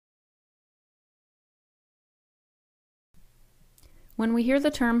When we hear the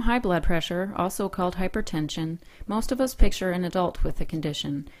term high blood pressure, also called hypertension, most of us picture an adult with the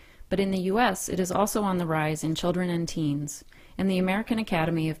condition, but in the U.S. it is also on the rise in children and teens, and the American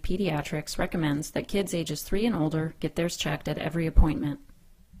Academy of Pediatrics recommends that kids ages 3 and older get theirs checked at every appointment.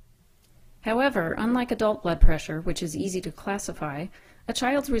 However, unlike adult blood pressure, which is easy to classify, a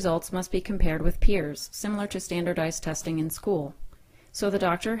child's results must be compared with peers, similar to standardized testing in school. So the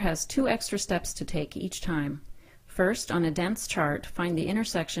doctor has 2 extra steps to take each time. First, on a dense chart, find the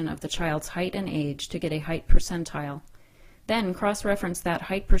intersection of the child's height and age to get a height percentile. Then cross-reference that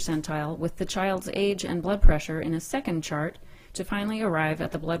height percentile with the child's age and blood pressure in a second chart to finally arrive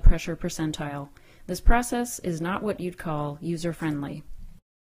at the blood pressure percentile. This process is not what you'd call user-friendly.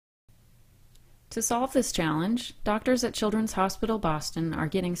 To solve this challenge, doctors at Children's Hospital Boston are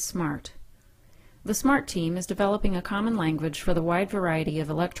getting smart. The SMART team is developing a common language for the wide variety of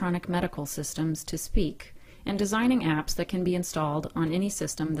electronic medical systems to speak, and designing apps that can be installed on any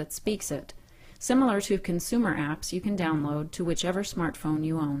system that speaks it, similar to consumer apps you can download to whichever smartphone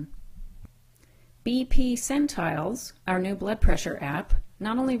you own. BP Centiles, our new blood pressure app,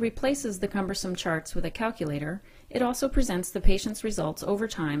 not only replaces the cumbersome charts with a calculator, it also presents the patient's results over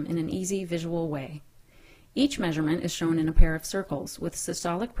time in an easy visual way. Each measurement is shown in a pair of circles, with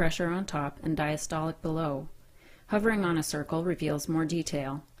systolic pressure on top and diastolic below. Hovering on a circle reveals more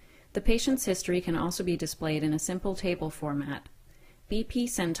detail. The patient's history can also be displayed in a simple table format. BP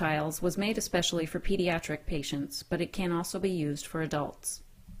Centiles was made especially for pediatric patients, but it can also be used for adults.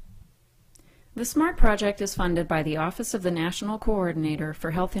 The SMART project is funded by the Office of the National Coordinator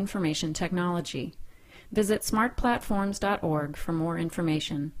for Health Information Technology. Visit smartplatforms.org for more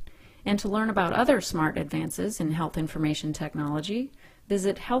information. And to learn about other SMART advances in health information technology,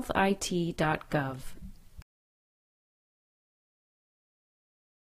 visit healthit.gov.